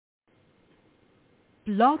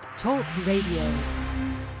Blog Talk Radio.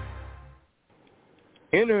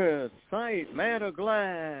 Innersight, mad or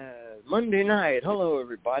glad, Monday night. Hello,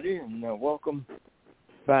 everybody, and welcome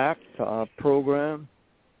back to our program.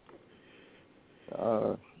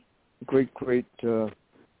 Great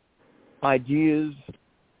ideas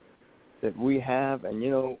that we have,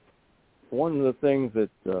 and one of the things that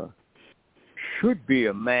should be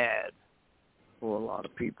a mad for a lot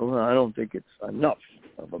of people, and I don't think it's enough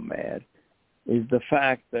of a mad, is the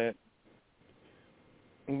fact that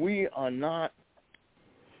we are not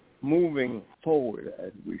moving forward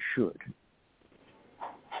as we should.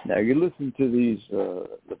 Now, you listen to these,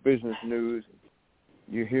 the business news,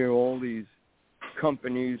 you hear all these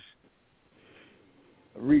companies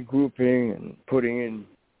regrouping and putting in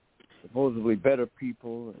supposedly better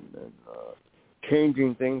people and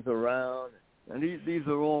changing things around. And these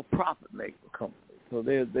are all profit-making companies, so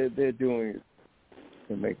they're doing it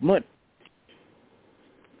to make money.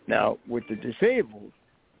 Now, with the disabled,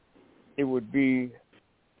 it would be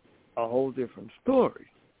a whole different story.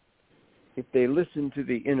 If they listen to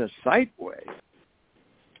the Innersight way,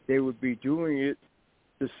 they would be doing it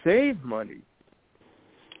to save money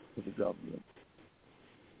to the government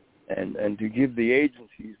and to give the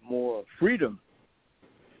agencies more freedom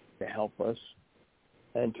to help us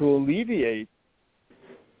and to alleviate.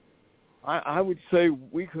 I would say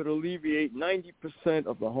we could alleviate 90%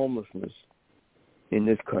 of the homelessness in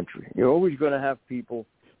this country. You're always going to have people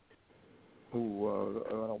who are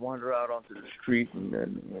going to wander out onto the street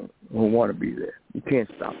and who want to be there. You can't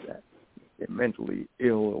stop that. They're mentally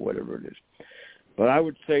ill or whatever it is. But I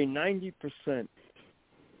would say 90%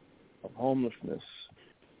 of homelessness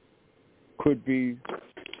could be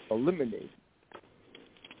eliminated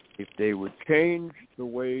if they would change the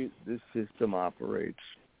way this system operates,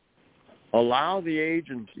 allow the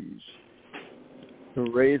agencies to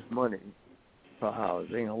raise money for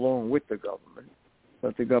housing along with the government.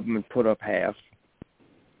 Let the government put up half,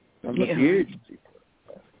 and let the agency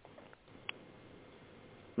put up half.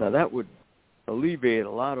 Now, that would alleviate a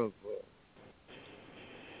lot of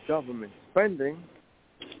government spending,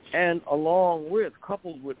 and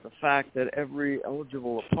coupled with the fact that every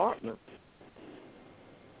eligible apartment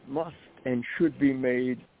must and should be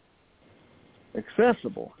made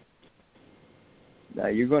accessible. Now,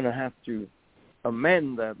 you're going to have to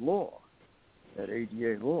amend that law, that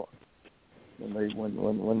ADA law.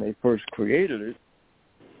 When they first created it,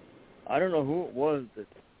 I don't know who it was that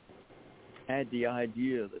had the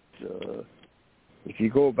idea that if you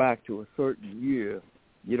go back to a certain year,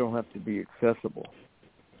 you don't have to be accessible.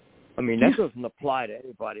 I mean, that doesn't apply to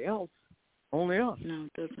anybody else, only us. No,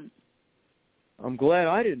 it doesn't. I'm glad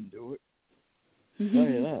I didn't do it. I'll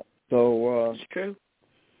tell you that. So it's true.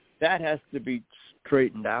 That has to be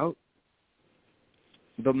straightened out.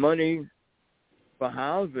 The money for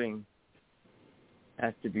housing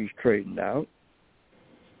has to be straightened out,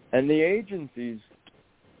 and the agencies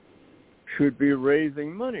should be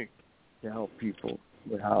raising money to help people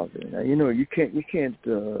with housing. Now, you can't.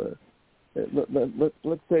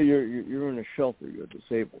 Let's say you're in a shelter, you're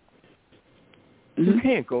disabled. You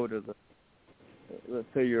can't go to let's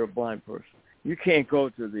say you're a blind person. You can't go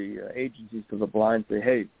to the agencies for the blind and say,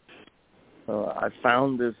 hey, I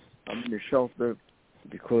found this. I'm in the shelter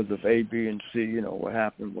because of A, B, and C. What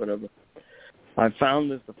happened, whatever. I found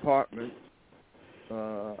this apartment.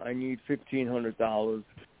 I need $1,500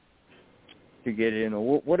 to get in,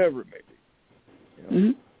 or whatever it may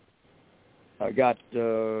be. I got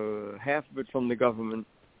half of it from the government.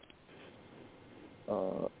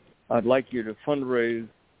 I'd like you to fundraise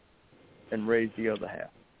and raise the other half.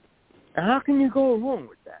 Now, how can you go wrong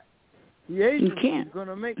with that? The agency is going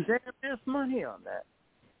to make damn-ass money on that.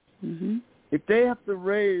 If they have to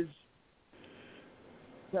raise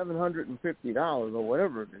 $750 or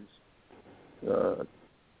whatever it is,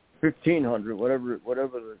 $1,500,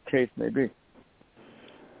 whatever the case may be,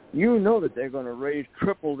 that they're going to raise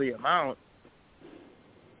triple the amount,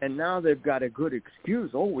 and now they've got a good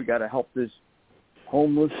excuse. Oh, we got to help this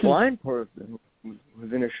homeless blind person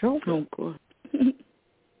who's in a shelter.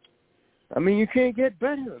 I mean, you can't get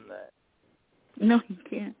better than that. No, you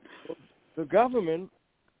can't. The government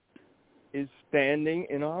is standing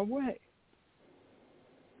in our way.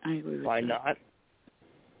 I agree with by that. not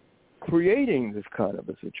creating this kind of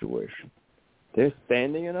a situation. They're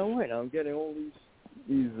standing in our way. Now, I'm getting all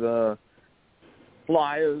these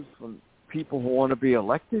flyers from people who want to be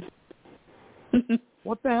elected.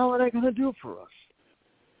 What the hell are they going to do for us?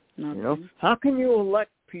 Nothing. How can you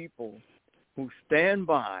elect people who stand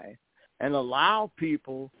by and allow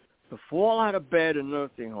people to fall out of bed in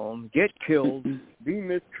nursing homes, get killed, be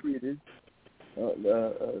mistreated,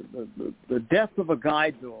 the death of a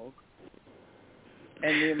guide dog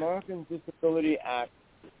and the Americans with Disability Act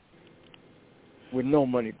with no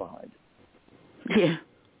money behind it. Yeah.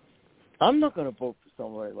 I'm not going to vote for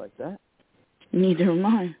somebody like that. Neither am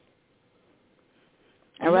I.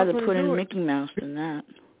 I'd rather put in it. Mickey Mouse than that.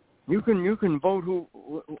 You can vote who,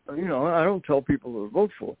 I don't tell people who to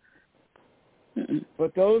vote for. Mm-mm.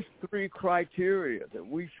 But those three criteria that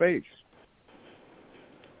we face,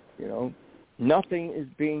 nothing is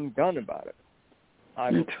being done about it.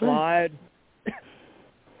 I've applied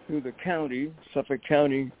to the county, Suffolk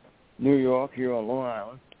County, New York, here on Long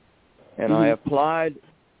Island, and I applied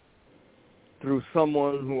through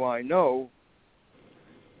someone who I know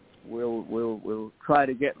will try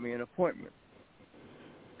to get me an appointment.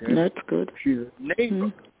 Okay? That's good. She's a neighbor.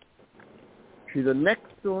 Mm-hmm. She's a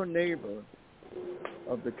next-door neighbor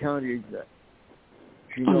of the county exec.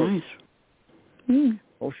 She knows. Nice. Mm.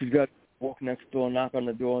 Oh, she's got to walk next door, knock on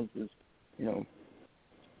the door, and says,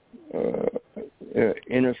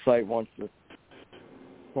 Innersight wants to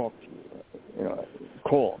talk to you,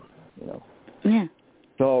 call them, Yeah.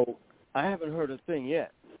 So I haven't heard a thing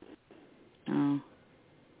yet. Oh.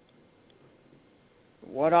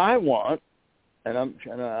 What I want, and I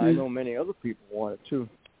know many other people want it too,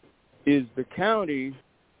 is the county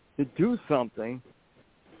to do something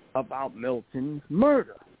about Milton's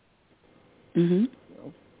murder. Mm-hmm.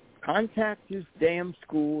 Contact this damn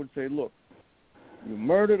school and say, look, you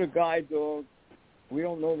murdered a guide dog. We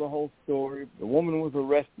don't know the whole story. The woman was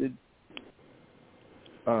arrested.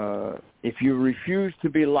 If you refuse to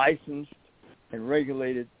be licensed and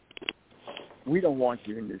regulated, we don't want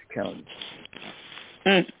you in this county.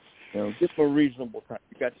 Give them a reasonable time.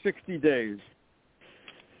 You got 60 days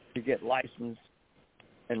to get licensed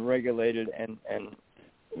and regulated and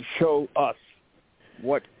show us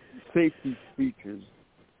what safety features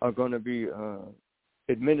are going to be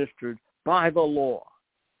administered by the law,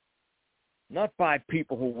 not by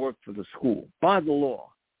people who work for the school, by the law.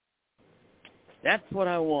 That's what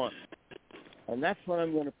I want, and that's what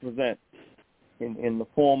I'm going to present in the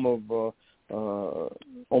form of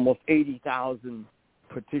almost 80,000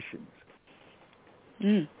 petitions.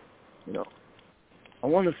 Mm. I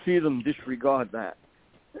want to see them disregard that.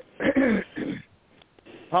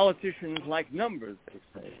 Politicians like numbers, they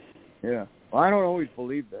say. Yeah. Well, I don't always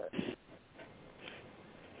believe that.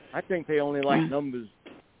 I think they only like numbers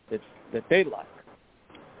that they like.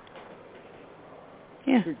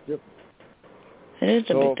 Yeah. Big difference. It is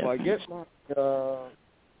a big So if difference. I get my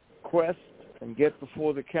quest and get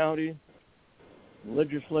before the county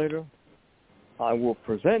legislator, I will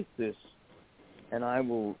present this, and I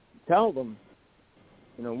will tell them,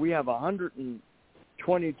 we have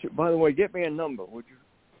 122. By the way, get me a number, would you?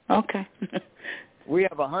 Okay. We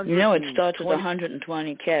have 100. It starts with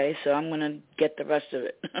 120K, so I'm going to get the rest of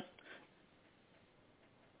it.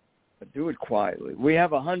 Do it quietly. We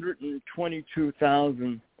have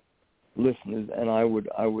 122,000 listeners, and I would,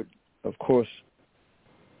 of course,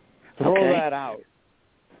 throw that out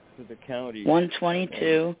to the county.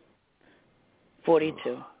 122,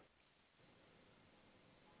 42.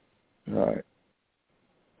 All right.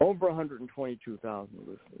 Over 122,000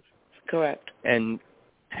 listeners. Correct. And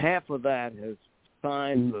half of that has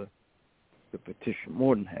signed the petition.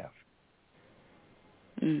 More than half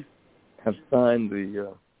have signed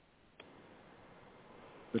the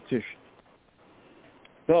petition.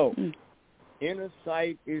 So,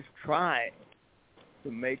 Innersight is trying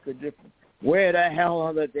to make a difference. Where the hell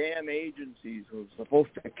are the damn agencies who are supposed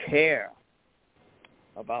to care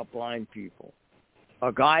about blind people?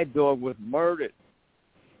 A guide dog was murdered.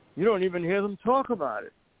 You don't even hear them talk about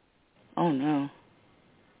it. Oh, no.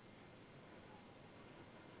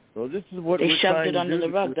 So this is what they we're shoved trying it to under do. the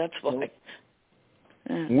rug, that's why.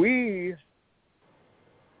 Yeah.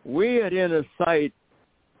 We at Innersight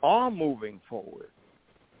are moving forward,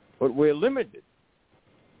 but we're limited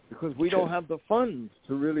because we don't have the funds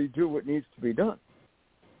to really do what needs to be done.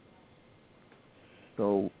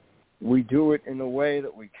 So we do it in the way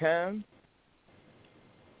that we can.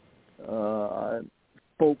 I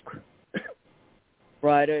spoke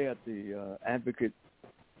Friday at the advocate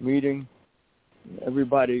meeting.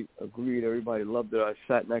 Everybody agreed. Everybody loved it. I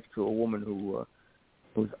sat next to a woman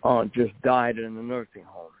whose aunt just died in a nursing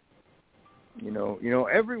home.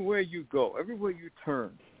 Everywhere you go, everywhere you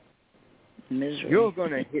turn, misery, you're going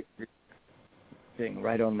to hit this thing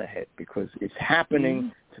right on the head because it's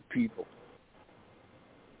happening to people.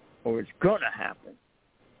 Or it's going to happen.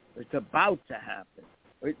 It's about to happen.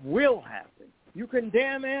 It will happen. You can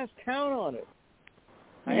damn ass count on it.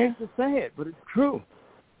 I hate to say it, but it's true.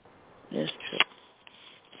 It's true.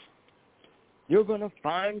 You're going to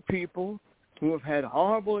find people who have had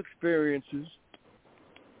horrible experiences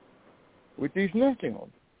with these nursing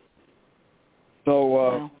homes. So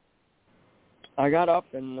Wow. I got up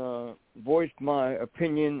and voiced my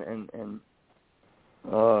opinion, and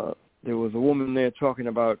there was a woman there talking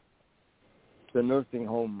about the nursing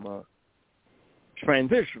home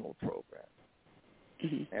transitional program.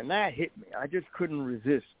 Mm-hmm. And that hit me. I just couldn't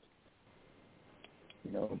resist.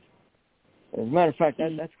 You know, as a matter of fact,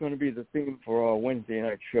 that's going to be the theme for our Wednesday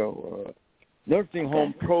night show. Nursing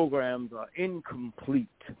home programs are incomplete.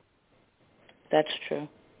 That's true.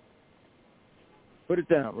 Put it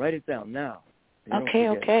down. Write it down now.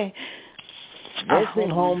 Okay. Nursing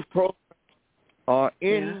home programs are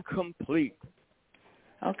incomplete.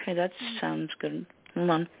 Okay, that sounds good. Hold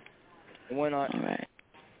on. When I spoke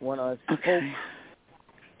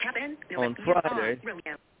on Friday.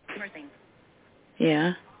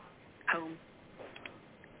 Yeah. Home.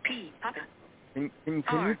 P. Papa. Can you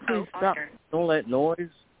please stop all that noise?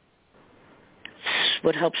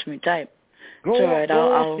 What helps me type. Go, it's all right.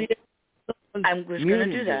 I'll I was going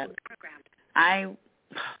to do that. I was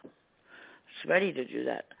ready to do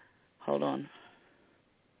that. Hold on.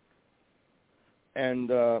 And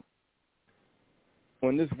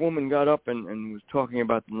when this woman got up and was talking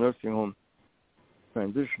about the nursing home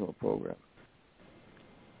transitional program,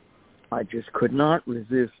 I just could not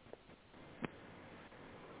resist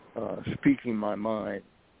speaking my mind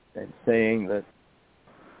and saying that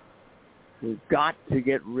we've got to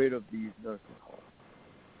get rid of these nursing homes.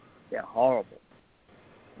 They're horrible.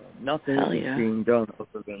 Nothing is being done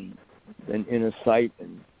other than Innersight,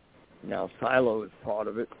 and now Silo is part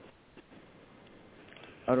of it.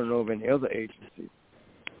 I don't know of any other agency.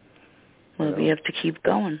 Well, we have to keep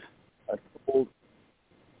going.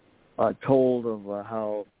 I told of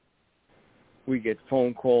how we get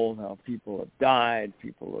phone calls, how people have died,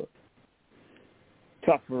 people are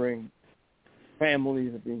suffering,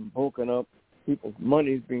 families are being broken up, people's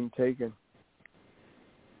money is being taken,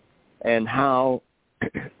 and how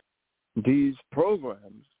these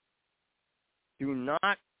programs do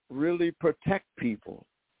not really protect people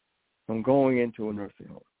from going into a nursing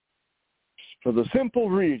home. For the simple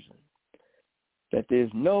reason that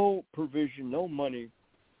there's no provision, no money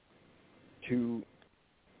to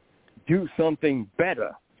do something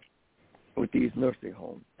better with these nursing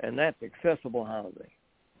homes, and that's accessible housing.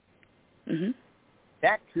 Mm-hmm.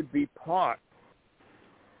 That should be part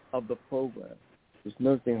of the program, this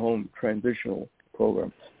nursing home transitional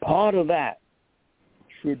program. Part of that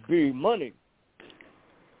should be money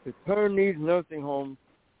to turn these nursing homes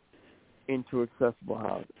into accessible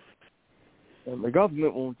housing. And the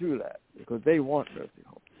government won't do that because they want nursing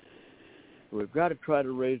homes. So we've got to try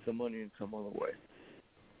to raise the money in some other way.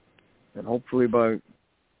 And hopefully by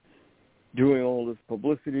doing all this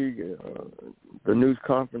publicity, the news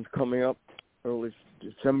conference coming up early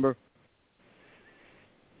December,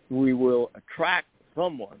 we will attract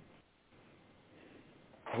someone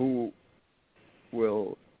who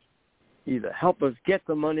will either help us get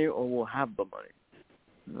the money or will have the money.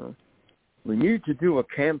 We need to do a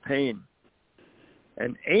campaign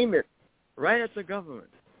and aim it right at the government,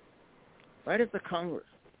 right at the Congress.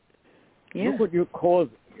 Yeah. Look what you're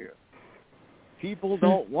causing here. People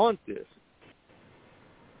don't want this.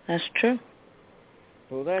 That's true.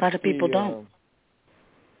 So that's a lot of people don't.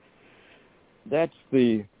 That's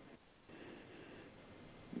the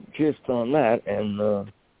gist on that. And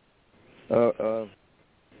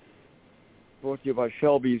brought to you by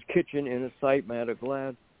Shelby's Kitchen, Innersight, Matter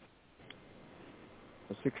Glad.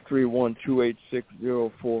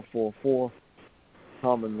 631-286-0444.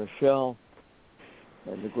 Tom and Michelle,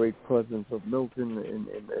 and the great presence of Milton in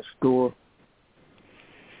their store.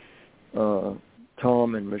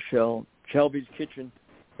 Tom and Michelle, Shelby's Kitchen,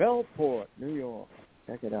 Bellport, New York.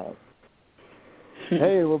 Check it out.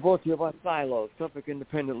 Hey, we're brought to you by Silo, Suffolk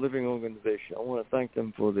Independent Living Organization. I want to thank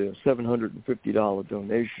them for their $750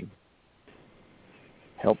 donation.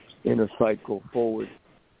 Helps Innersight go forward,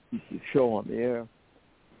 keep the show on the air,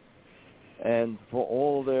 and for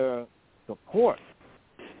all their support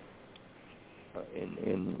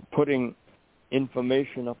in putting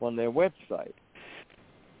information up on their website.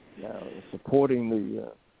 Now, supporting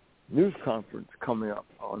the news conference coming up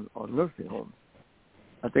on nursing homes.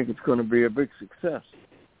 I think it's going to be a big success.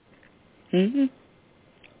 Mm-hmm.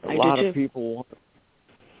 A lot of people,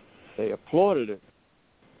 they applauded it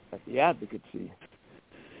at the advocacy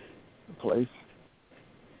place.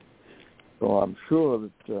 So I'm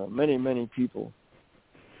sure that many, many people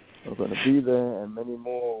are going to be there, and many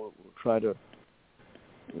more will try to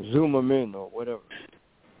Zoom them in or whatever.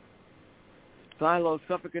 Silo,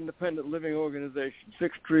 Suffolk Independent Living Organization,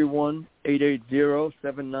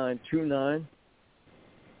 631-880-7929.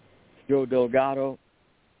 Joe Delgado,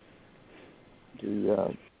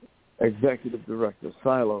 the Executive Director of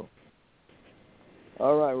Silo.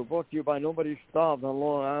 All right, we're brought to you by Nobody Starved on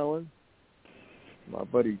Long Island. My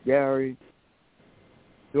buddy Gary,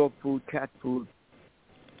 dog food, cat food,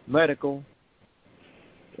 medical,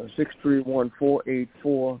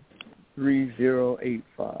 631-484-3085.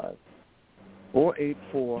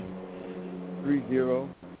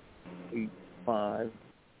 484-3085.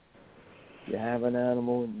 If you have an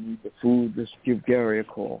animal and you need the food, just give Gary a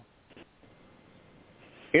call.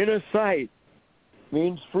 Innersight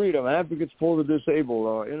means freedom. Advocates for the disabled.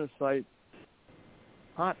 Our Innersight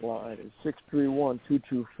hotline is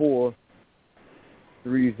 631-224-3090.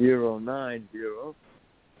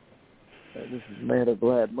 This is Mad or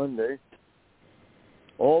Glad Monday.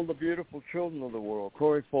 All the beautiful children of the world,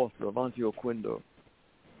 Corey Foster, Avanti Oquindo,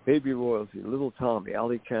 Baby Royalty, Little Tommy,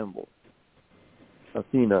 Ali Campbell,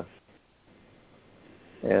 Athena,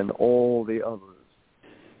 and all the others.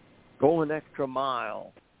 Go an extra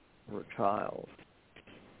mile for a child.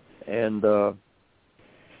 And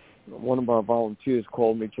one of our volunteers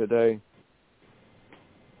called me today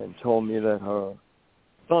and told me that her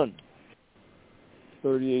son,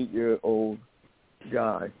 38-year-old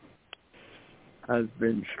guy, has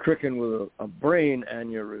been stricken with a brain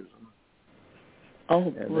aneurysm.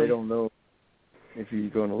 Oh, and boy. They don't know if he's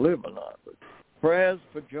going to live or not. But prayers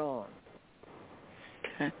for John,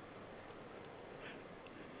 Okay.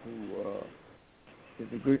 who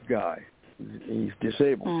is a good guy. He's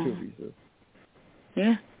disabled, too.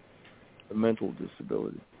 He's a mental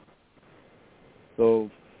disability. So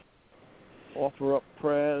offer up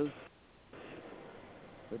prayers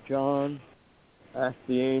for John. Ask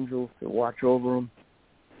the angels to watch over him.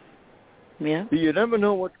 Yeah. See, you never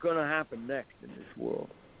know what's going to happen next in this world.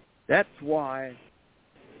 That's why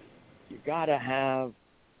you got to have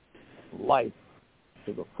life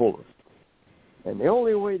to the fullest. And the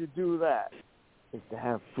only way to do that is to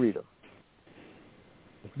have freedom.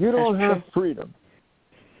 If you don't have freedom,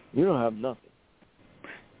 you don't have nothing.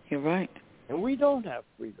 You're right. And we don't have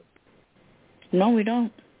freedom. No, we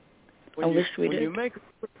don't. I wish we did.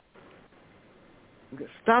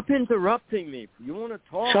 Stop interrupting me. You want to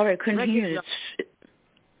talk? Sorry, I couldn't hear you.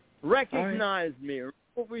 Recognize me. Remember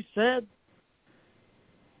what we said?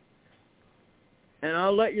 And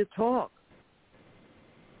I'll let you talk.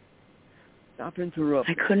 Stop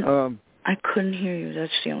interrupting. I couldn't hear you.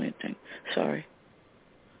 That's the only thing. Sorry.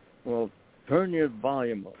 Well, turn your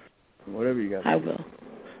volume up. Whatever you got. I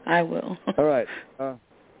will. All right.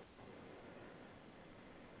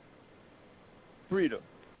 Freedom.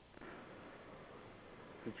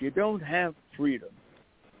 If you don't have freedom,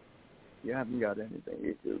 you haven't got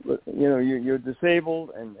anything. You're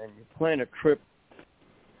disabled and you plan a trip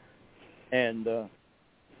and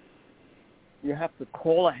you have to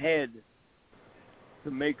call ahead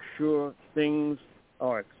to make sure things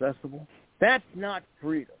are accessible. That's not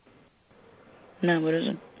freedom. No, it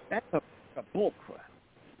isn't. That's a bull crap.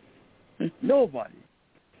 Nobody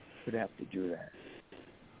should have to do that.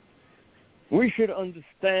 We should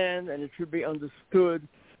understand, and it should be understood,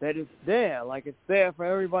 that it's there, like it's there for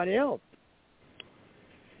everybody else.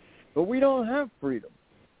 But we don't have freedom.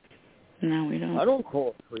 No, we don't. I don't call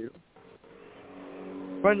it freedom.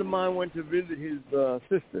 A friend of mine went to visit his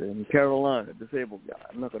sister in Carolina, a disabled guy.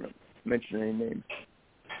 I'm not going to mention any names.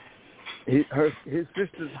 His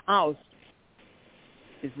sister's house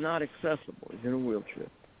is not accessible. He's in a wheelchair.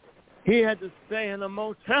 He had to stay in a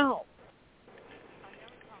motel,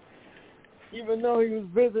 even though he was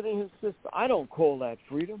visiting his sister. I don't call that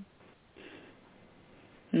freedom.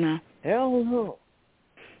 No. Hell no.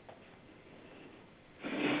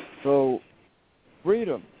 So,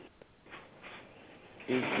 freedom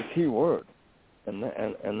is the key word. And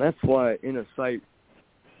that's why Innersight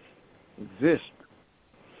exists,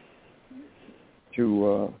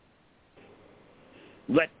 to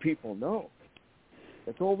let people know.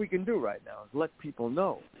 That's all we can do right now, is let people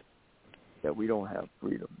know that we don't have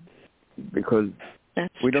freedom. Because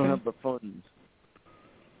we don't have the funds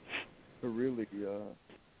to really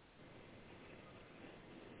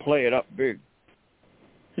play it up big.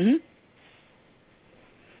 Mm-hmm.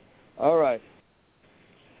 All right.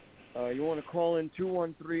 You want to call in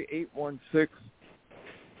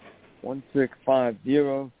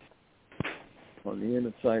 213-816-1650 on the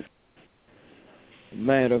Innersight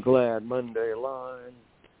Mad or Glad Monday line.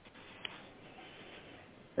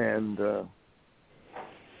 And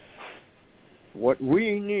what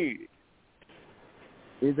we need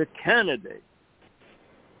is a candidate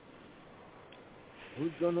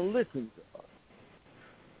who's going to listen to us.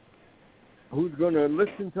 who's going to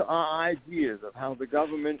listen to our ideas of how the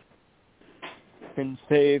government can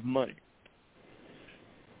save money,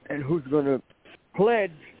 and who's going to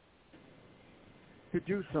pledge to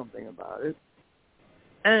do something about it,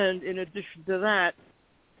 and in addition to that,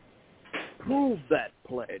 prove that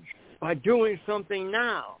pledge by doing something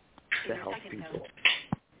now to help people.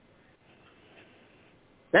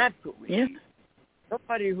 That's what we need.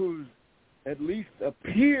 Somebody who's at least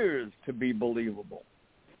appears to be believable.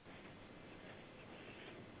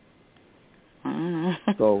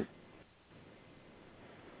 So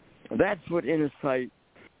that's what Innersight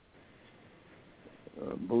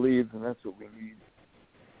believes, and that's what we need.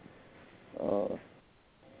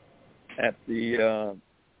 At the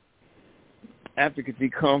advocacy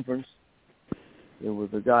conference, there was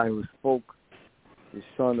a guy who spoke, the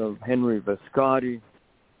son of Henry Viscardi,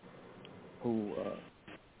 who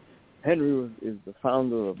Henry is the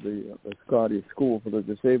founder of the Viscardi School for the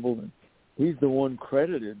Disabled, and he's the one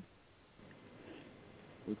credited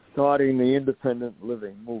with starting the independent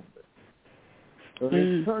living movement. So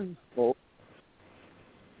his son spoke,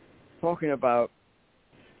 talking about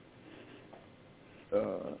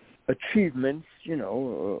achievements,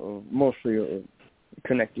 mostly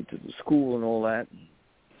connected to the school and all that, and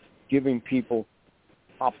giving people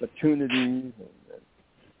opportunities and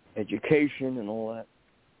education and all that.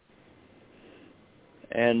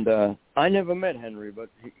 And I never met Henry, but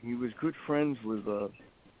he was good friends with a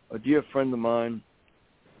dear friend of mine,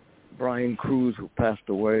 Brian Cruz, who passed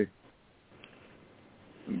away.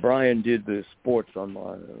 And Brian did the sports on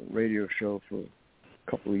my radio show for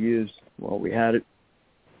a couple of years while we had it.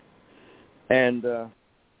 And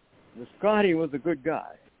Scotty was a good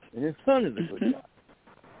guy, and his son is a good guy.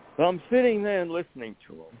 So I'm sitting there and listening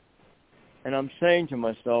to him, and I'm saying to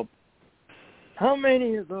myself, how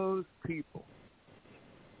many of those people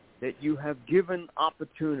that you have given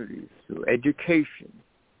opportunities to education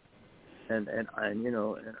and an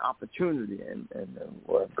opportunity and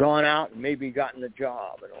have gone out and maybe gotten a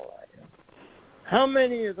job and all that, how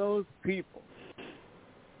many of those people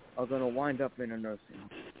are going to wind up in a nursing home?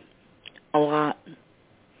 A lot.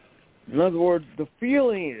 In other words, the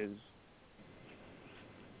feeling is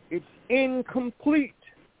it's incomplete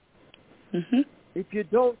if you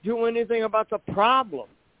don't do anything about the problem.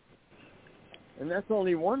 And that's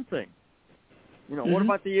only one thing. What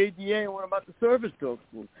about the ADA and what about the service dog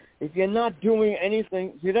schools? If you're not doing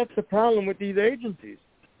anything, see, that's the problem with these agencies.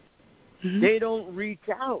 They don't reach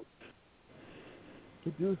out to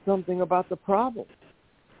do something about the problem.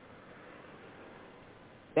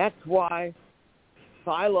 That's why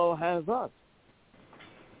Silo has us.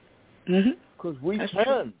 Because we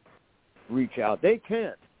can reach out. They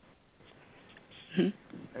can't.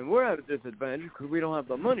 And we're at a disadvantage because we don't have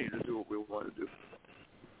the money to do what we want to do.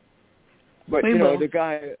 But, the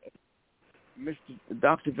guy,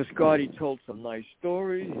 Dr. Viscardi, told some nice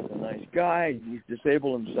stories. He's a nice guy. He's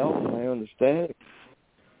disabled himself, and I understand.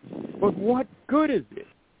 But what good is it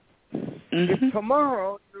if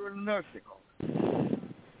tomorrow you're in a nursing home?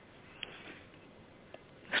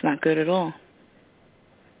 It's not good at all.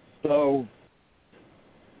 So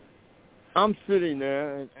I'm sitting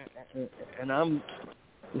there, and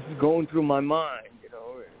this is going through my mind,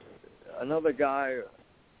 another guy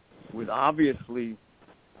with obviously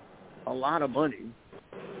a lot of money,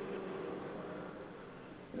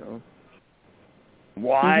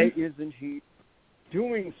 why isn't he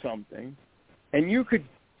doing something? And you could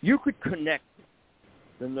connect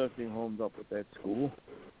the nursing homes up with that school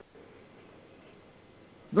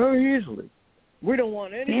very easily. We don't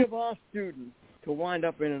want any of our students to wind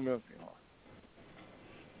up in a nursing home.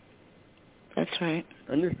 That's right.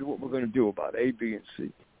 And this is what we're going to do about A, B, and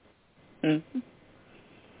C.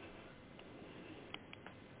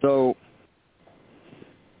 So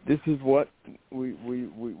this is what we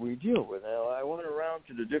deal with. Now, I went around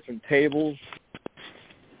to the different tables,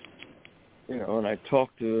 and I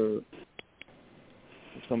talked to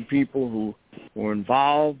some people who were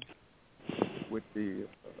involved with the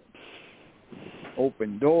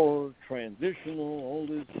open doors, transitional, all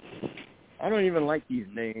this. I don't even like these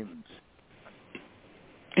names.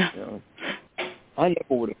 I never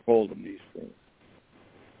would have called them these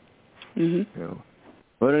things.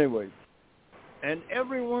 But anyway, and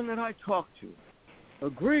everyone that I talked to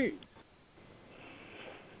agrees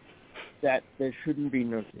that there shouldn't be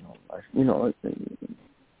nursing homes.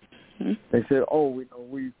 They said,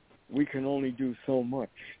 we can only do so much.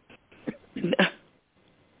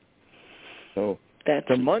 So that's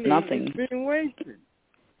the money nothing. is being wasted.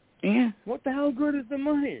 Yeah. What the hell good is the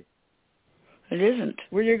money? It isn't.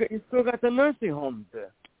 Well, you still got the nursing homes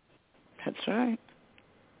there. That's right.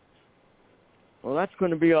 Well, that's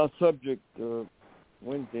going to be our subject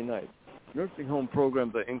Wednesday night. Nursing home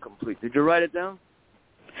programs are incomplete. Did you write it down?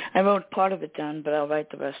 I wrote part of it down, but I'll write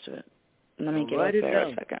the rest of it. Let me get write it it there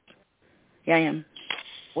down. a second. Yeah, I am.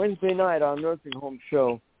 Wednesday night, our nursing home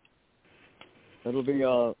show. That'll be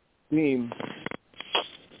our theme.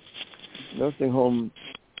 Nursing home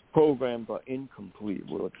programs are incomplete.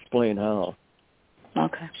 We'll explain how.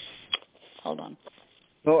 Okay. Hold on.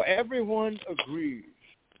 So everyone agrees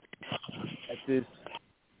at this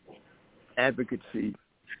advocacy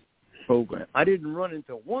program. I didn't run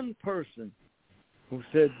into one person who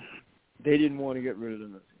said they didn't want to get rid of the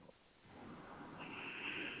nursing home.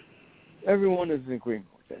 Everyone is in agreement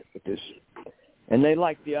with this. And they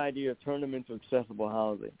like the idea of turning them into accessible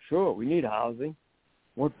housing. Sure, we need housing.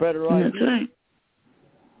 What better idea? That's right.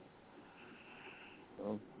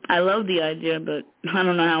 So, I love the idea, but I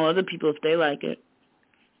don't know how other people, if they like it.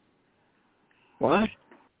 what?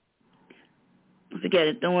 Forget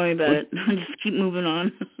it. Don't worry about it. Just keep moving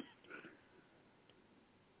on.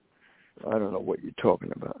 I don't know what you're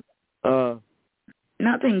talking about.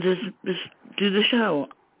 Nothing. Just do the show.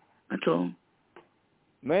 That's all.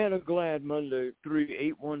 Man of Glad Monday,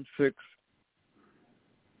 3-816-1650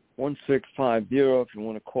 if you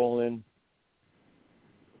want to call in.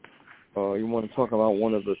 You want to talk about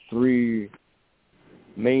one of the three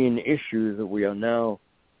main issues that we are now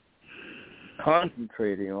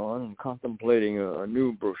concentrating on and contemplating a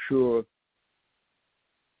new brochure,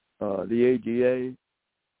 the ADA,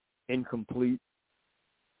 incomplete,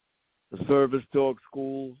 the service dog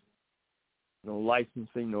schools, no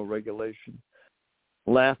licensing, no regulation.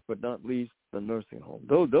 Last but not least, the nursing home.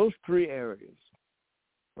 Those three areas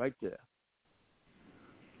right there.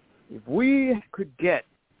 If we could get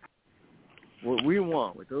what we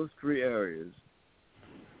want with those three areas,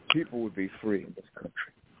 people would be free in this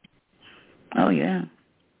country. Oh, yeah.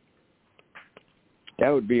 That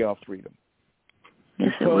would be our freedom.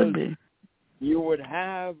 Yes, it would be. You would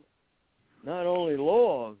have not only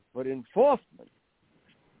laws, but enforcement.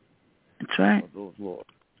 That's right. Of those laws.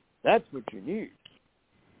 That's what you need.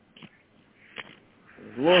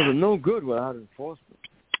 Those laws are no good without enforcement.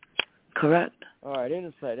 Correct. All right,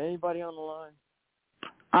 Innersight. Anybody on the line?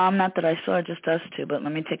 Not that I saw, just us two, but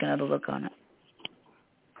let me take another look on it.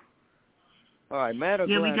 All right, Matt.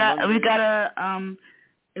 Yeah, we got a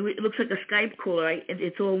it looks like a Skype caller.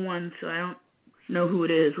 It's all one, so I don't know who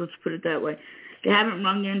it is. Let's put it that way. They haven't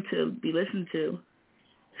rung in to be listened to,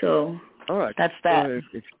 so all right. That's that. If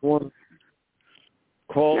you want to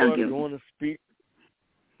call or if you want to speak,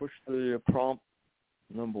 push the prompt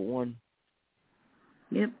number 1.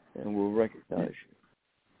 Yep. And we'll recognize you.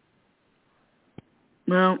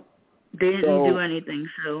 Well, they didn't do anything,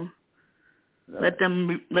 so let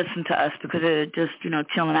them listen to us because they're just,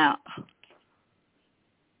 chilling out.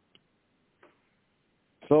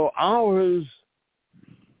 So ours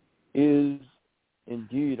is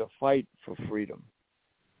indeed a fight for freedom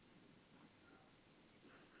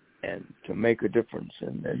and to make a difference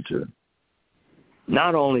and to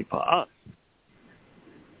not only for us,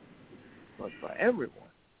 but for everyone.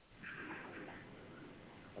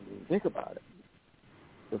 I mean, think about it.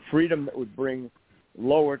 The freedom that would bring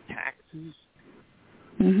lower taxes,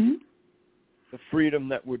 mm-hmm. the freedom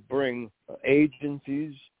that would bring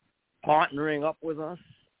agencies partnering up with us,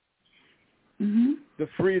 mm-hmm. the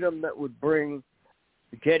freedom that would bring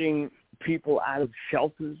getting people out of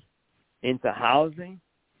shelters into housing.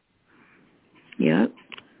 Yep.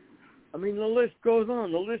 I mean, the list goes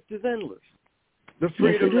on. The list is endless. The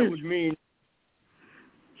freedom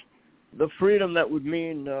that would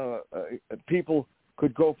mean people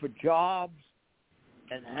could go for jobs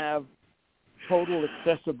and have total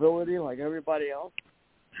accessibility like everybody else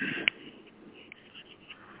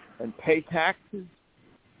and pay taxes.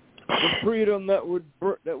 The freedom that would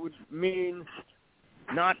mean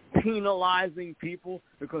not penalizing people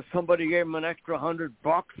because somebody gave them an extra $100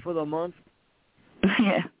 for the month.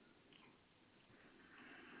 Yeah.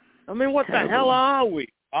 I mean, what the hell are we?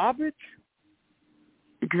 Garbage?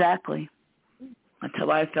 Exactly. That's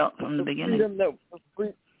how I felt from the beginning.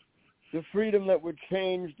 The freedom that would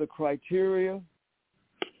change the criteria.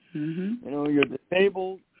 Mm-hmm. You're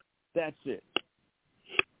disabled. That's it.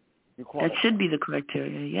 That should be the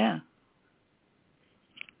criteria, yeah.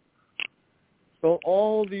 So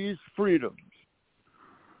all these freedoms,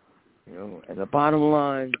 and the bottom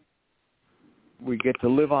line, we get to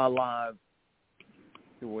live our lives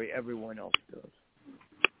the way everyone else does.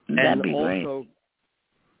 That'd be great.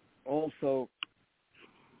 Also,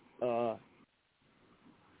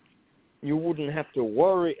 you wouldn't have to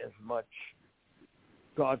worry as much,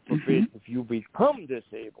 God forbid, mm-hmm. if you become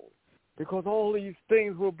disabled, because all these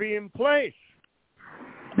things will be in place.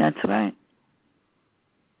 That's right.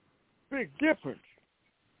 Big difference.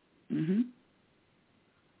 Mhm.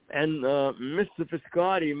 And Mr.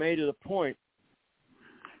 Viscardi made it a point,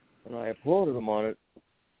 and I applauded him on it,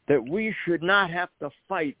 that we should not have to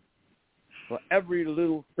fight for every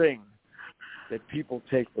little thing that people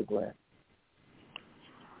take for granted.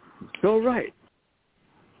 He's so right.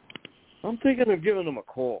 I'm thinking of giving him a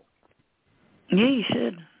call. Yeah, you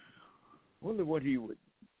should. Wonder what he would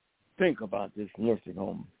think about this nursing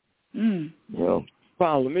home. Mm. You know,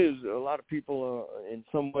 problem is a lot of people are in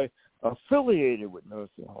some way affiliated with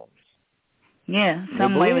nursing homes. Yeah,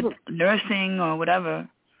 some way with nursing or whatever.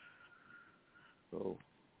 So,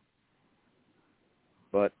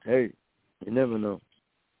 but hey, you never know.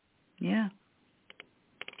 Yeah.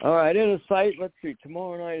 All right, Innersight. Let's see.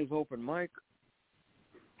 Tomorrow night is open mic.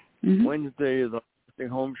 Mm-hmm. Wednesday is a nursing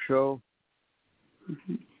home show.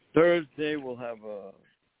 Mm-hmm. Thursday we'll have a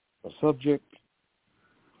subject.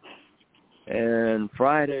 And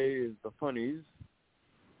Friday is the funnies.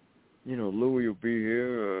 You know, Louie will be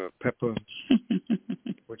here, Pepper,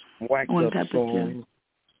 which whacked up Pepper songs.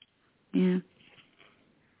 Too. Yeah.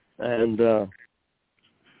 And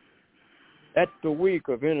that's the week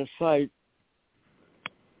of Innersight.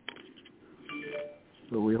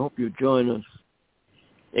 So we hope you join us.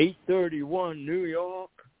 8:31 New York.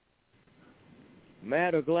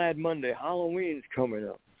 Mad or Glad Monday. Halloween's coming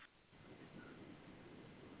up.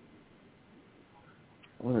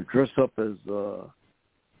 I want to dress up as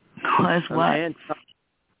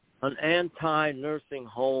an anti-nursing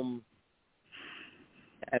home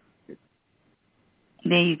advocate.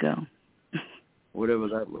 There you go. Whatever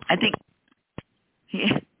that looks like.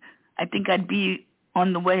 I think I'd be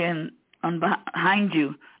on the way and behind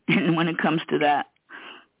you when it comes to that.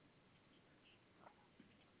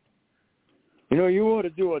 You know, you ought to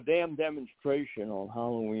do a damn demonstration on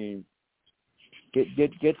Halloween.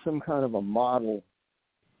 Get some kind of a model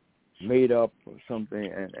made up or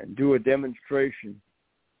something and do a demonstration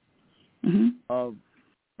mm-hmm. of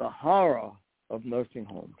the horror of nursing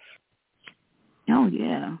homes. Oh,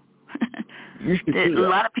 yeah. A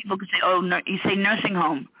lot of people could say, you say nursing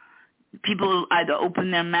home. People either open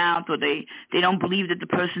their mouth or they don't believe that the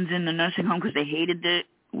person's in the nursing home because they hated it,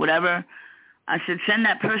 whatever. I said, send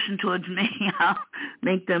that person towards me. I'll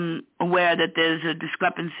make them aware that there's a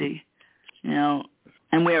discrepancy, you know,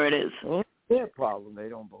 and where it is. Well, that's their problem. They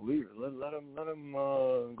don't believe it. Let them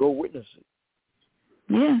go witness it.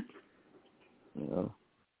 Yeah. You know.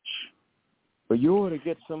 But you ought to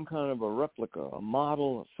get some kind of a replica, a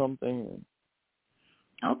model or something.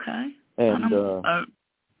 Okay. And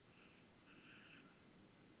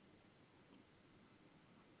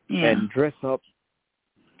yeah. And dress up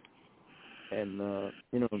and,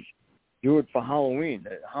 you know, do it for Halloween.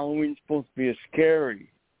 Halloween's supposed to be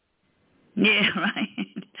scary. Yeah, right.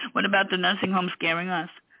 What about the nursing home scaring us?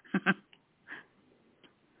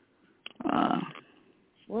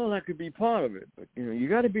 Well, that could be part of it, but, you know, you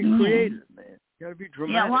got to be creative, man. You got to be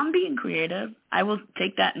dramatic. Yeah, well, I'm being creative. I will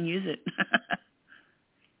take that and use it.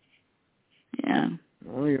 Yeah.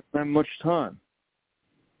 Well, you don't have much time.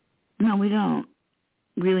 No, we don't.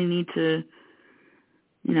 Really need to,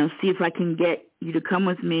 you know, see if I can get you to come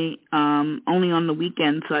with me only on the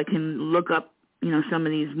weekend so I can look up, you know, some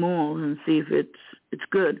of these malls and see if it's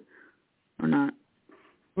good or not.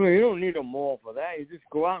 Well, you don't need a mall for that. You just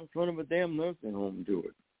go out in front of a damn nursing home and do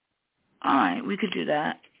it. All right, we could do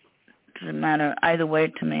that. Doesn't matter. Either way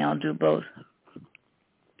to me, I'll do both.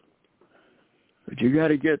 But you got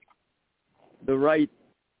to get the right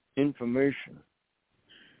information.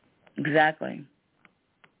 Exactly.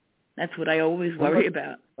 That's what I always worry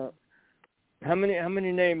about. How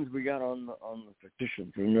many names we got on the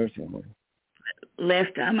petition for nursing home?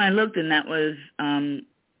 Last time I looked, and that was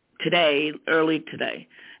today, early today.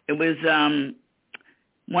 It was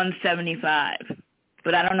 175.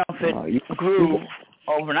 But I don't know if it grew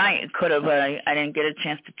overnight. It could have, but I didn't get a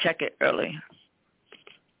chance to check it early.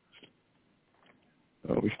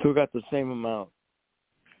 We still got the same amount.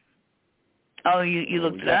 Oh, you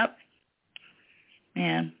looked it up?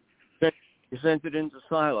 Yeah. You sent it into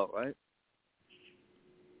Silo, right?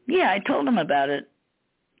 Yeah, I told him about it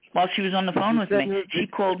while she was on the phone with me. She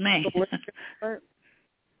called me.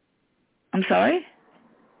 I'm sorry?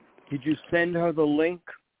 Did you send her the link?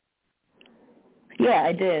 Yeah,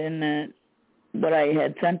 I did, and what I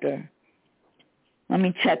had sent her. Let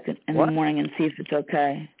me check it in the morning and see if it's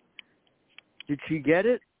okay. Did she get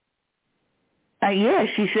it? Yeah,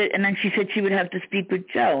 she said, and then she said she would have to speak with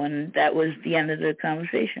Joe, and that was the end of the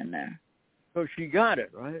conversation there. So she got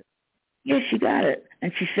it, right? Yeah, she got it,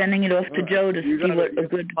 and she's sending it off to Joe to see what a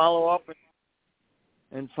good follow up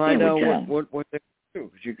and find out what too,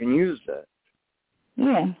 because you can use that.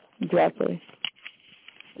 Yeah, exactly.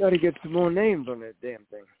 Got to get some more names on that damn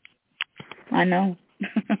thing. I know.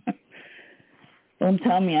 Don't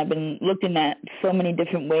tell me. I've been looking at so many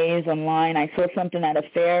different ways online. I saw something at a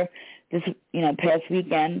fair this, past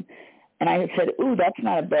weekend, and I said, "Ooh, that's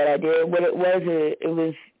not a bad idea." What it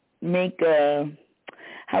was make how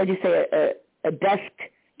would you say a desk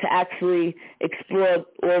to actually explore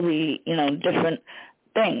all the different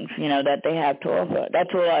things that they have to offer.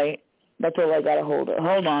 That's all I got a hold of.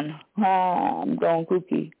 Hold on, I'm going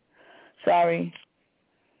kooky. Sorry.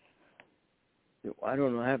 I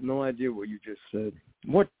don't know. I have no idea what you just said.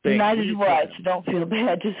 What thing? Neither do I, so don't feel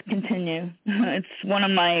bad. Just continue. It's one of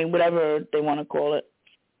my, whatever they want to call it.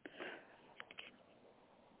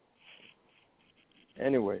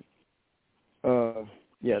 Anyway,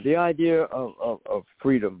 the idea of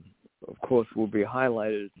freedom, of course, will be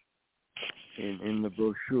highlighted in the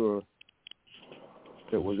brochure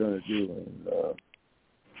that we're going to do.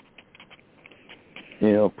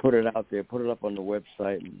 And, put it out there, put it up on the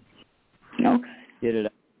website, and get it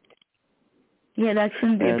out. Yeah, that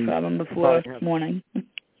shouldn't be a problem before morning.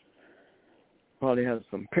 Probably has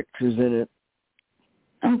some pictures in it.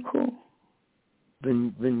 Oh, cool.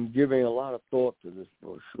 Been giving a lot of thought to this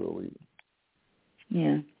brochure.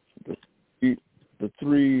 Yeah. The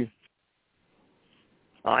three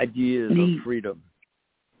ideas of freedom.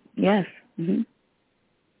 Yes. Mm-hmm.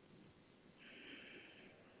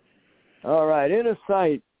 All right,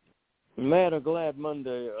 Innersight, Mad or Glad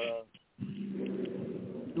Monday,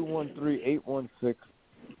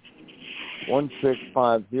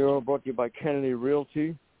 213-816-1650, brought to you by Kennedy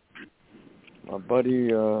Realty. My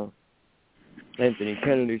buddy Anthony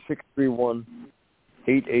Kennedy,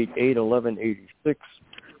 631-888-1186.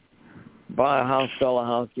 Buy a house, sell a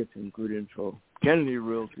house, get some good info. Kennedy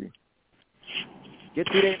Realty. Get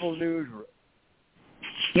the able news.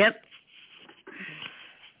 Yep.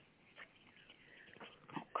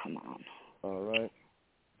 Oh, come on. All right.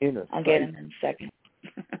 Innersight. I'll get him in a second.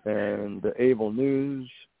 And the able news.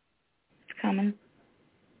 It's coming.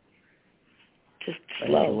 Just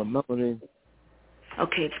slow. Melody.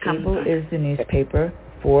 Okay, it's coming. Able is the newspaper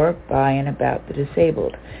for, by, and about the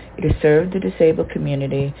disabled. It has served the disabled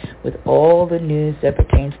community with all the news that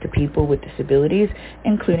pertains to people with disabilities,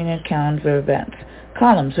 including a calendar of events,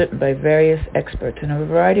 columns written by various experts, and a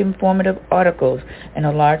variety of informative articles in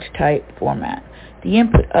a large type format. The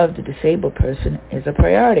input of the disabled person is a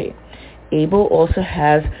priority. Able also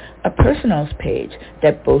has a personals page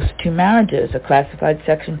that boasts 2 marriages, a classified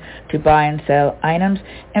section to buy and sell items,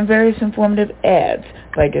 and various informative ads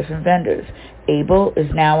by different vendors. Able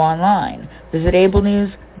is now online. Visit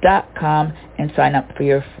ablenews.com and sign up for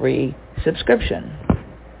your free subscription.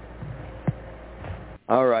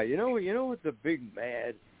 All right. You know what's a big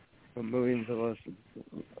mad for millions of us?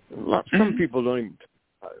 Some people don't even talk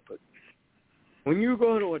about it, but when you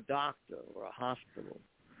go to a doctor or a hospital,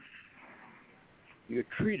 you're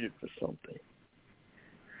treated for something.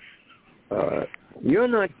 You're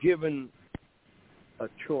not given a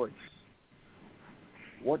choice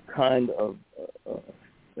what kind of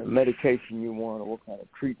medication you want or what kind of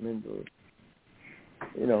treatment, or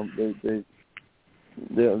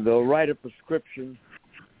they'll write a prescription,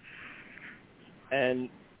 and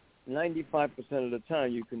 95% of the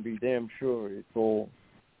time you can be damn sure it's all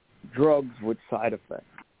drugs with side effects.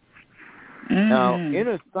 Now,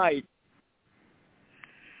 Innersight,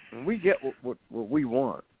 when we get what we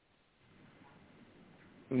want,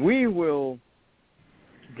 we will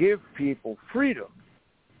give people freedom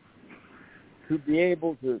to be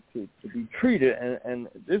able to be treated, and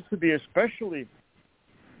this would be especially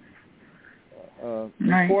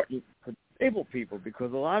important for disabled people,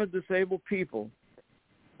 because a lot of disabled people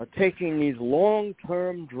are taking these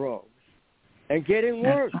long-term drugs and getting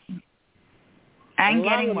worse. And a lot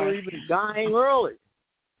getting of them worse. are even dying early.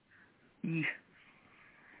 Yeah.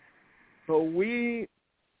 So we,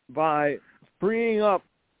 by freeing up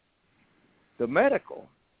the medical,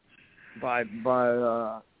 by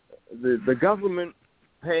the government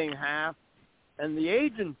paying half and the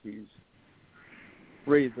agencies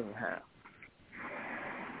raising half,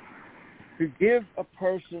 to give a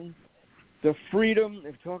person the freedom,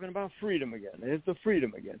 if talking about freedom again, there's the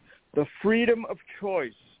freedom again, the freedom of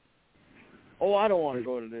choice. Oh, I don't want to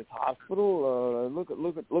go to this hospital.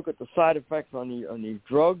 Look at the side effects on these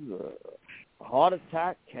drugs, heart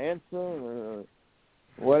attack, cancer,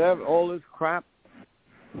 whatever, all this crap.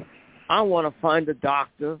 I want to find a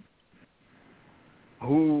doctor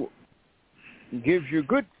who gives you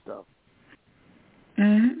good stuff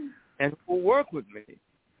and will work with me.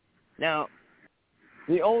 Now,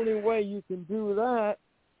 the only way you can do that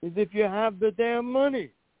is if you have the damn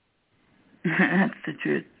money. That's the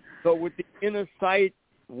truth. So with the Innersight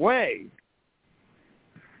way,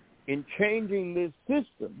 in changing this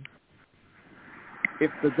system,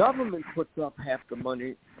 if the government puts up half the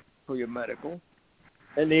money for your medical,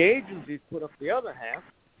 and the agencies put up the other half,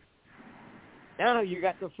 now you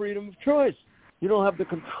got the freedom of choice. You don't have the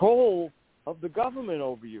control of the government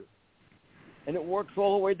over you. And it works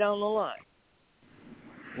all the way down the line.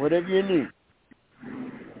 Whatever you need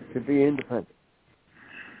to be independent.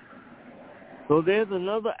 So there's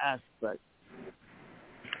another aspect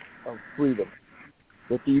of freedom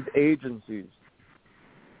that these agencies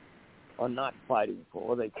are not fighting for,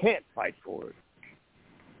 or they can't fight for it.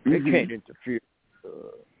 They can't interfere with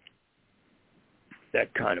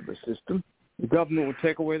that kind of a system. The government will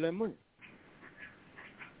take away their money.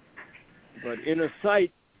 But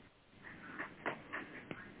Innersight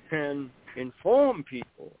can inform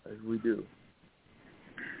people, as we do,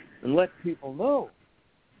 and let people know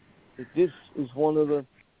that this is one of the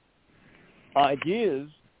ideas,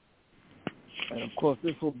 and of course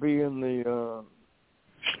this will be in the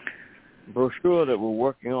brochure that we're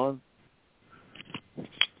working on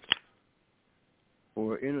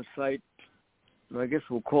for Innersight. I guess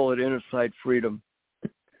we'll call it Innersight Freedom.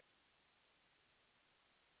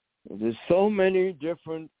 There's so many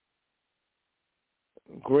different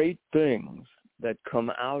great things that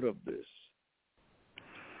come out of this,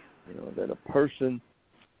 that a person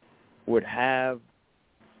would have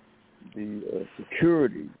the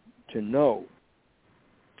security to know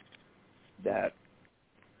that,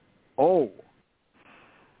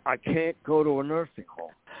 I can't go to a nursing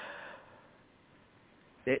home.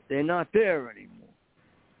 They're not there anymore.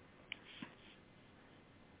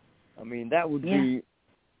 I mean, that would be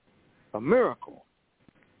a miracle.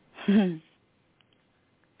 To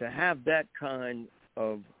have that kind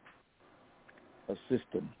of a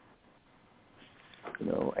system,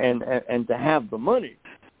 and to have the money.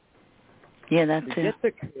 Yeah, that's to get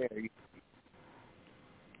the care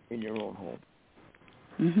in your own home.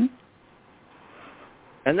 Mm-hmm.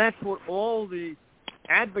 And that's what all the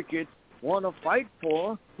advocates want to fight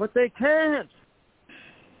for, but they can't.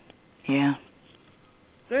 Yeah.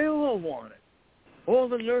 They all want it. All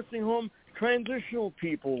the nursing home transitional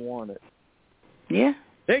people want it. Yeah.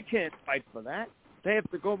 They can't fight for that. They have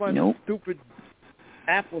to go by the stupid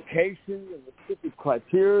application and the stupid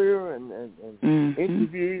criteria and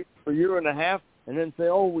interview for a year and a half and then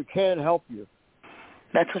say, we can't help you.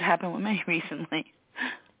 That's what happened with me recently.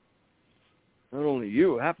 Not only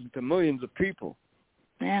you, it happened to millions of people.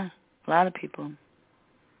 Yeah, a lot of people.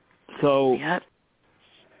 So yep.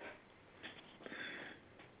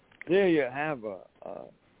 There you have a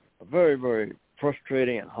very, very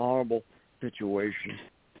frustrating and horrible situation.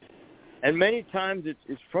 And many times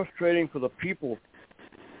it's frustrating for the people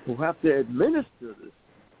who have to administer this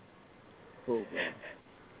program.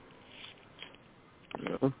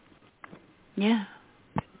 Yeah.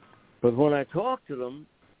 But when I talk to them,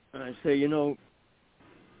 and I say,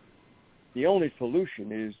 the only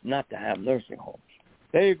solution is not to have nursing homes.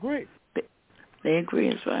 They agree. They agree,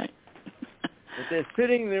 is right. But they're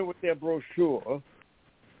sitting there with their brochure,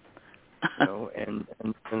 and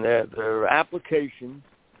their application.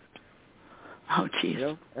 Oh,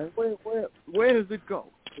 jeez. And where does it go?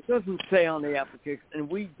 It doesn't say on the application, and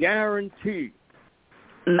we guarantee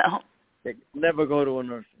they never go to a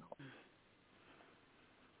nursing home.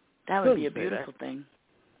 That would be a beautiful thing.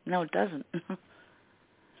 No, it doesn't.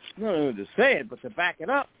 Not only to say it, but to back it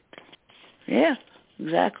up. Yeah,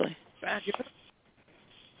 exactly. Back it up.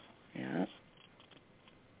 Yeah.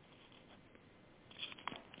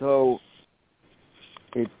 So,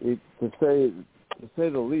 to say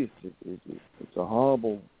the least, it's a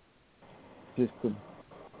horrible system.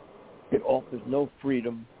 It offers no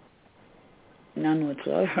freedom. None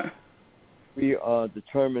whatsoever. We are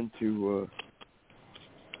determined to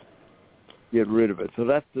get rid of it. So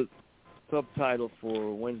that's the subtitle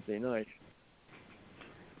for Wednesday night.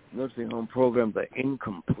 Nursing home programs are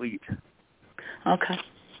incomplete. Okay.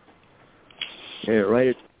 Yeah,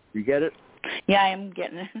 right. You get it? Yeah, I am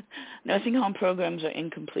getting it. Nursing home programs are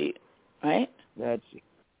incomplete, right? That's it.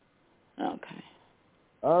 Okay.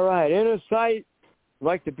 All right. Innersight,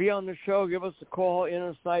 like to be on the show, give us a call.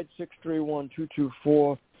 Innersight,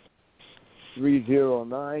 631-224-3090.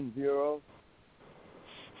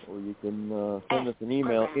 Or you can send us an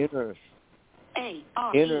email, Innersight.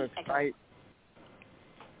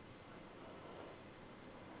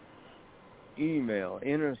 Email,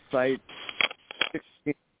 Innersight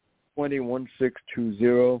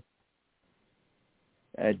 16201620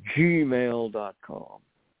 @gmail.com.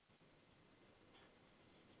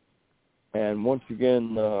 And once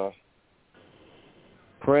again,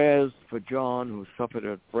 prayers for John, who suffered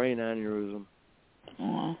a brain aneurysm.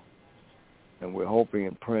 Oh. And we're hoping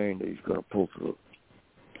and praying that he's going to pull through.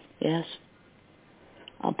 Yes.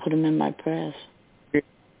 I'll put him in my prayers.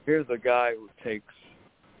 Here's a guy who takes,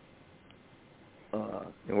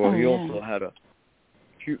 he also had a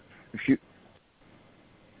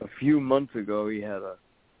few months ago, he had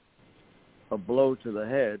a blow to the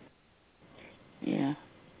head. Yeah.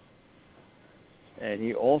 And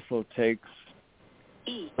he also takes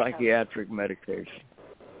psychiatric medication.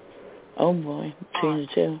 Oh, boy. Between the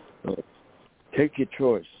two. So take your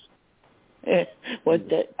choice. What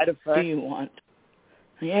do you want?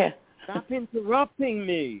 Yeah. Stop interrupting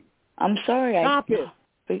me. I'm sorry. Stop it.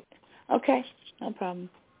 Okay. No problem.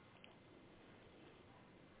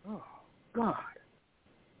 Oh, God.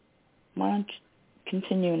 Why don't you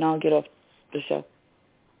continue and I'll get off the show.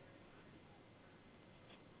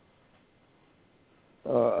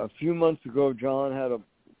 A few months ago, John had a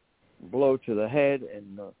blow to the head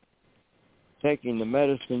and taking the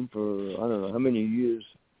medicine for, I don't know how many years.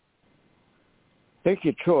 Take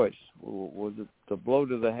your choice. Was it the blow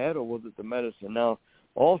to the head or was it the medicine? Now,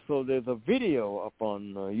 also, there's a video up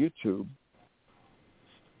on YouTube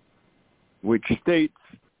which states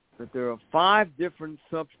that there are 5 different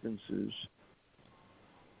substances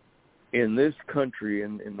in this country,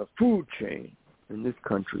 in the food chain in this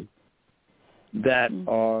country, that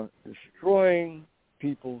are destroying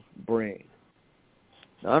people's brain.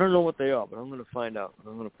 Now, I don't know what they are, but I'm going to find out.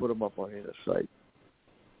 I'm going to put them up on Innersight.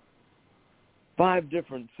 5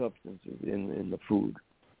 different substances in the food.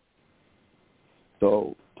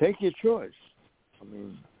 So take your choice. I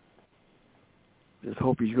mean, just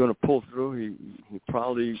hope he's going to pull through. He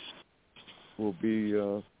probably will be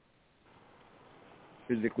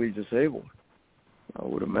physically disabled, I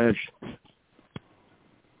would imagine.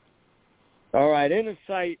 All right,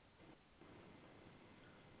 Innersight.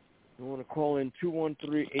 You want to call in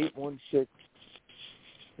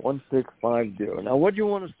 213-816-1650. Now, what do you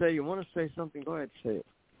want to say? You want to say something? Go ahead, say it.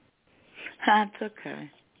 That's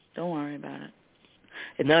okay. Don't worry about it.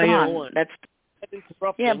 It's now gone. You don't want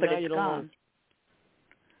yeah, but now it's gone.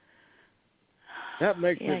 That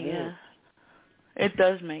makes it worse. Yeah. It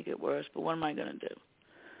does make it worse, but what am I going to do?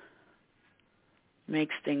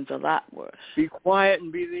 Makes things a lot worse. Be quiet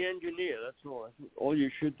and be the engineer. That's all. That's all you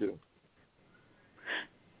should do.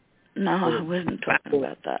 No, I wasn't talking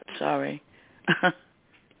about that. Sorry.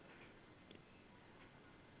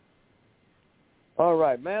 All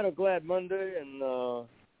right, Mad or Glad Monday and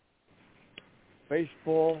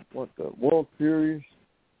baseball. What, the World Series?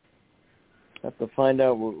 Have to find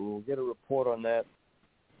out. We'll get a report on that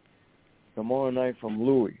tomorrow night from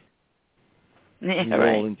Louis. Yeah, He's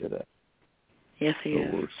right. all into that. Yes, he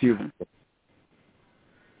is. We'll see if we can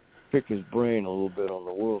pick his brain a little bit on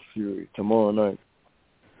the World Series tomorrow night.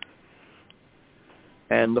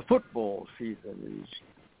 And the football season is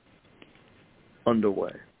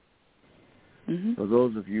underway. Mm-hmm. For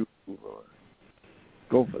those of you who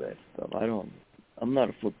go for that stuff, I'm not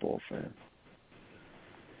a football fan.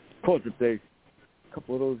 Of course, if a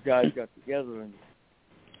couple of those guys got together and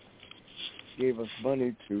gave us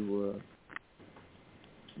money to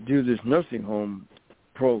do this nursing home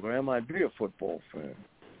program, I'd be a football fan.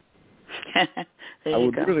 There I you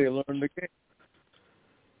would go. really learn the game.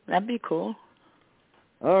 That'd be cool.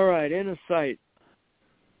 All right, Innersight.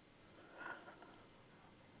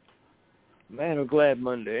 Mad or Glad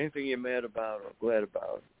Monday? Anything you're mad about or glad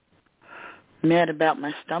about? Mad about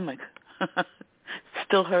my stomach.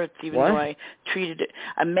 Still hurts even though I treated it.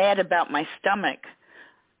 I'm mad about my stomach.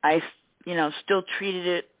 I, still treated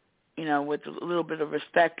it, with a little bit of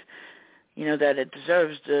respect, that it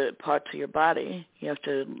deserves the parts of your body. You have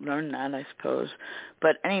to learn that, I suppose.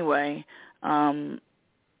 But anyway,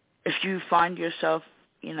 if you find yourself,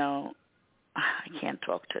 I can't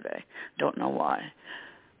talk today. Don't know why.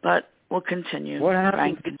 But we'll continue. What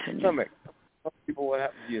happened to your stomach? Tell people what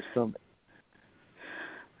happened to your stomach.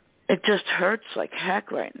 It just hurts like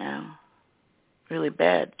heck right now. Really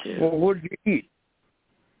bad, too. Well, what did you eat?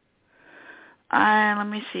 Let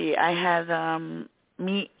me see. I had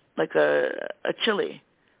meat, like a chili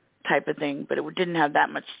type of thing, but it didn't have that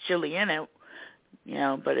much chili in it,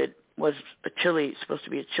 but it was supposed to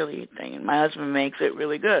be a chili thing, and my husband makes it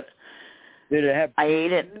really good. Did it have peas? I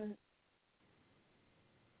ate it.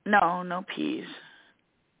 No peas.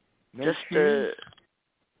 No Just cheese?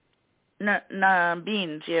 No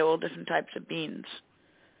beans. Yeah, all different types of beans.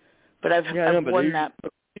 But I've won that.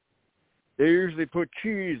 They usually put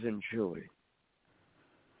cheese in chili.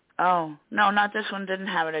 Oh no, not this one. Didn't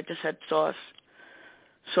have it. I just had sauce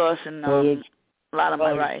and a lot of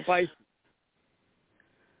my rice.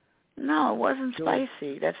 No, it wasn't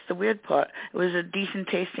spicy. That's the weird part. It was a decent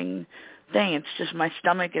tasting thing. It's just my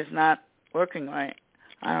stomach is not working right.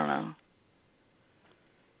 I don't know.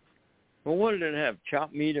 Well, what did it have?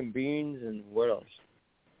 Chopped meat and beans, and what else?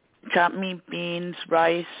 Chopped meat, beans,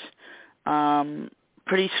 rice,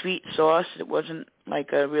 pretty sweet sauce. It wasn't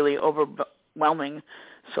like a really overwhelming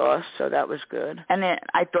sauce, so that was good. And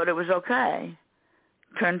I thought it was okay.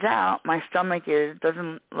 Turns out my stomach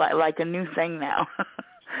doesn't like a new thing now.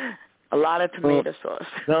 A lot of tomato sauce.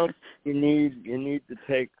 No, you need to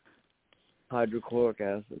take hydrochloric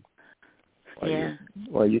acid. Yeah.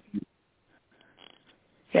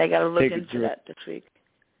 Yeah, I got to look into that this week.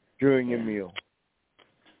 During your meal.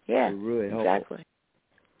 Yeah, really exactly.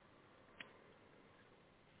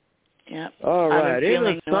 Yeah. All right. I've been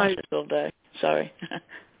feeling nauseous all day. Sorry.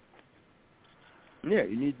 Yeah,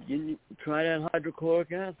 you need to try that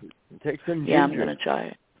hydrochloric acid. Take some ginger. Yeah, I'm going to try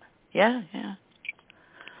it. Yeah.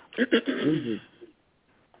 Ginger.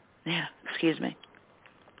 Yeah, excuse me.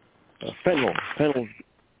 Fennel,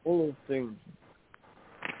 all those things.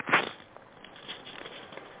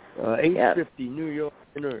 850 New York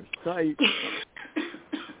Innersight.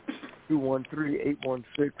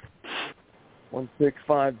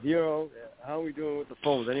 213-816-1650. How are we doing with the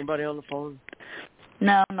phones? Anybody on the phone?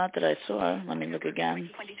 No, not that I saw. Let me look again.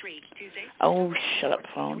 Oh, shut up,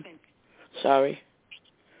 phone. Sorry.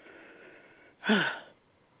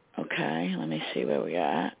 Okay, let me see where we're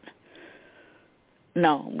at.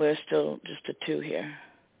 No, we're still just a 2 here.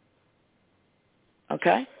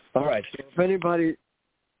 Okay? All right. So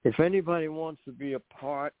if anybody wants to be a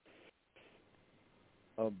part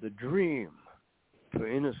of the dream for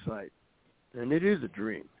Innersight, and it is a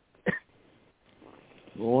dream,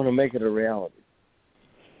 we want to make it a reality.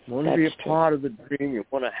 You want to be a part of the dream. You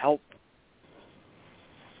want to help.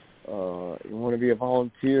 You want to be a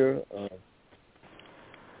volunteer.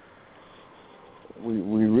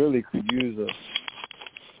 We really could use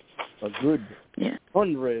a good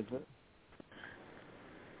fundraiser.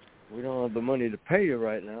 We don't have the money to pay you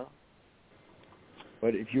right now.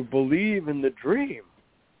 But if you believe in the dream,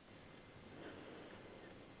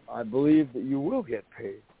 I believe that you will get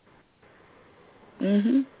paid.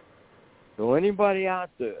 Mhm. So anybody out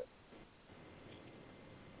there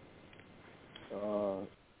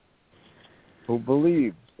who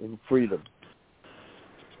believes in freedom,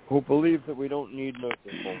 who believes that we don't need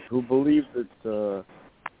nursing homes, who believes that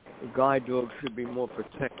guide dogs should be more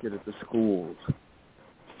protected at the schools,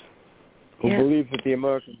 who believes that the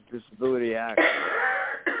American Disability Act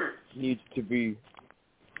needs to be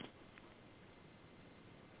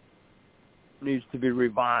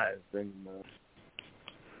revised and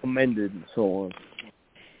amended and so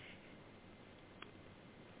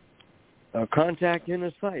on. Contact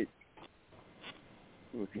Innersight.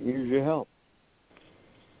 We can use your help.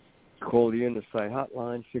 Call the Innersight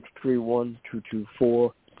hotline,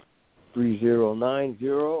 631-224-3090,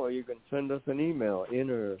 or you can send us an email,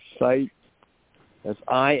 Innersight, that's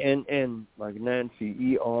INN, like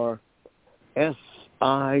Nancy,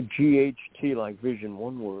 ERSIGHT, like vision,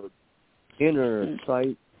 one word,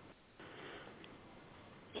 Innersight,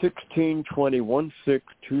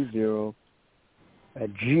 1620-1620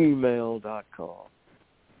 @gmail.com.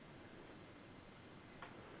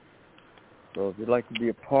 So if you'd like to be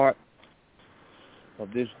a part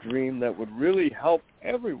of this dream that would really help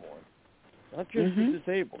everyone, not just the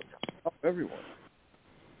disabled, help everyone.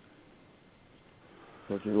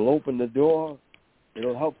 Because it'll open the door.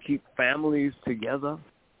 It'll help keep families together.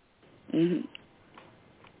 Mhm.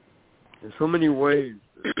 There's so many ways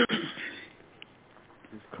that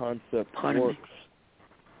this concept works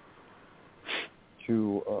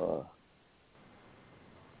to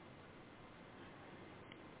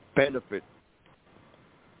benefit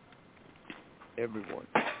everyone.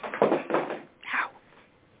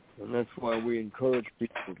 And that's why we encourage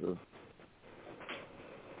people to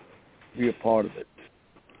be a part of it.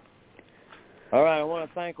 All right, I want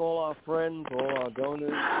to thank all our friends, all our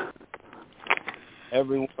donors,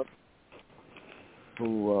 everyone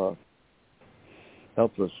who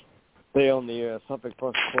helped us stay on the air. Suffolk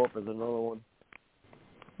Plus Corp is another one.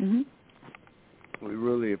 Mhm. We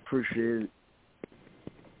really appreciate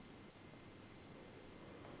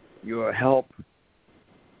your help.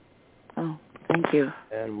 Oh, thank you.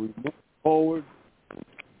 And we look forward.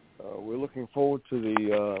 We're looking forward to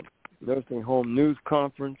the nursing home news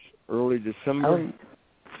conference early December. Oh,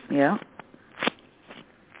 yeah.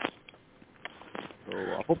 So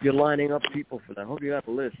I hope you're lining up people for that. I hope you got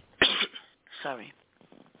a list. Sorry.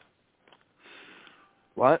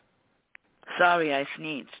 What? Sorry, I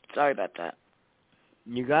sneezed. Sorry about that.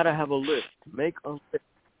 You got to have a list. Make a list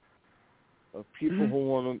of people who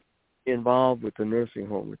want to involved with the nursing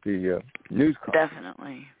home, with the news conference.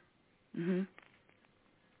 Definitely. Mhm.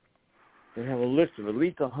 They have a list of at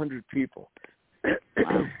least 100 people.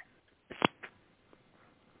 Wow.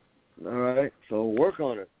 All right, so work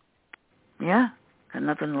on it. Yeah, got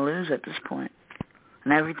nothing to lose at this point,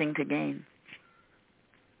 and everything to gain.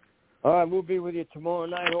 All right, we'll be with you tomorrow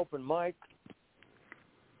night, open mic.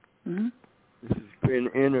 Mm-hmm. This has been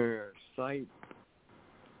Innersight.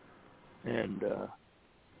 And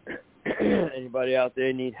anybody out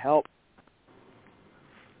there need help,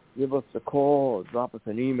 give us a call or drop us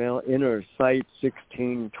an email,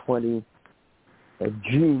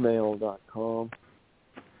 innersight1620@gmail.com.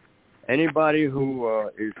 Anybody who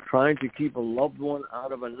is trying to keep a loved one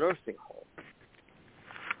out of a nursing home,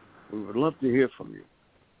 we would love to hear from you.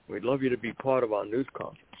 We'd love you to be part of our news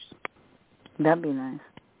conference. That'd be nice.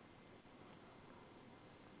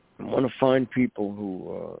 I want to find people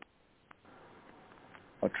who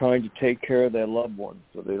are trying to take care of their loved ones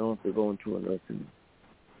so they don't have to go into a nursing home.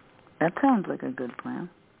 That sounds like a good plan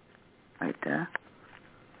right there.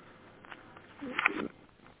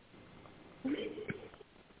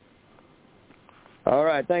 All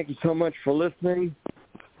right, thank you so much for listening.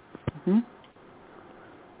 Mm-hmm.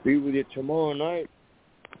 Be with you tomorrow night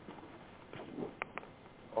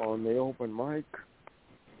on the open mic.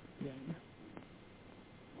 Yeah.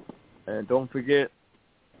 And don't forget,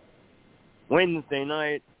 Wednesday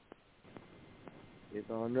night is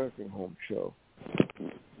our nursing home show.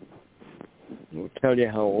 We'll tell you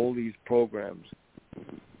how all these programs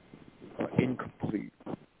are incomplete.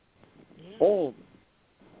 All of them.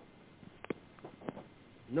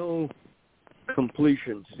 No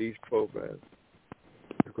completion to these programs.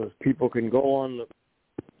 Because people can go on the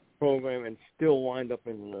program and still wind up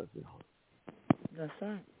in the nursing home. That's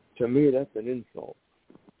right. To me, that's an insult.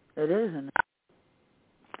 It is, isn't it?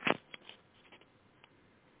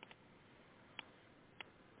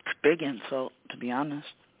 It's a big insult, to be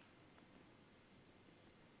honest.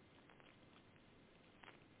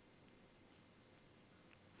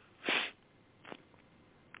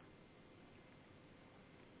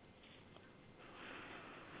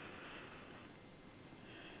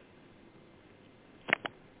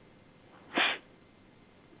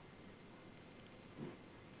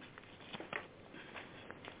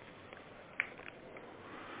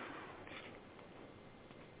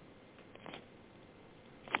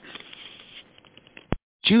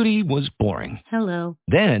 Judy was boring. Hello.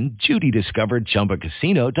 Then Judy discovered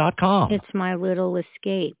ChumbaCasino.com. It's my little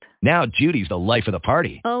escape. Now Judy's the life of the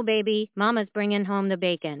party. Oh, baby, mama's bringing home the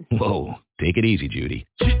bacon. Whoa, take it easy, Judy.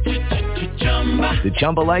 The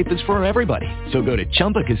Chumba life is for everybody. So go to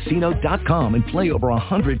ChumbaCasino.com and play over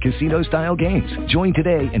 100 casino-style games. Join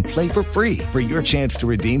today and play for free for your chance to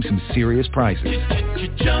redeem some serious prizes.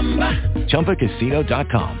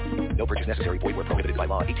 ChumbaCasino.com. No purchase necessary. Void where prohibited by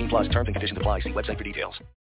law. 18+ terms and conditions apply. See website for details.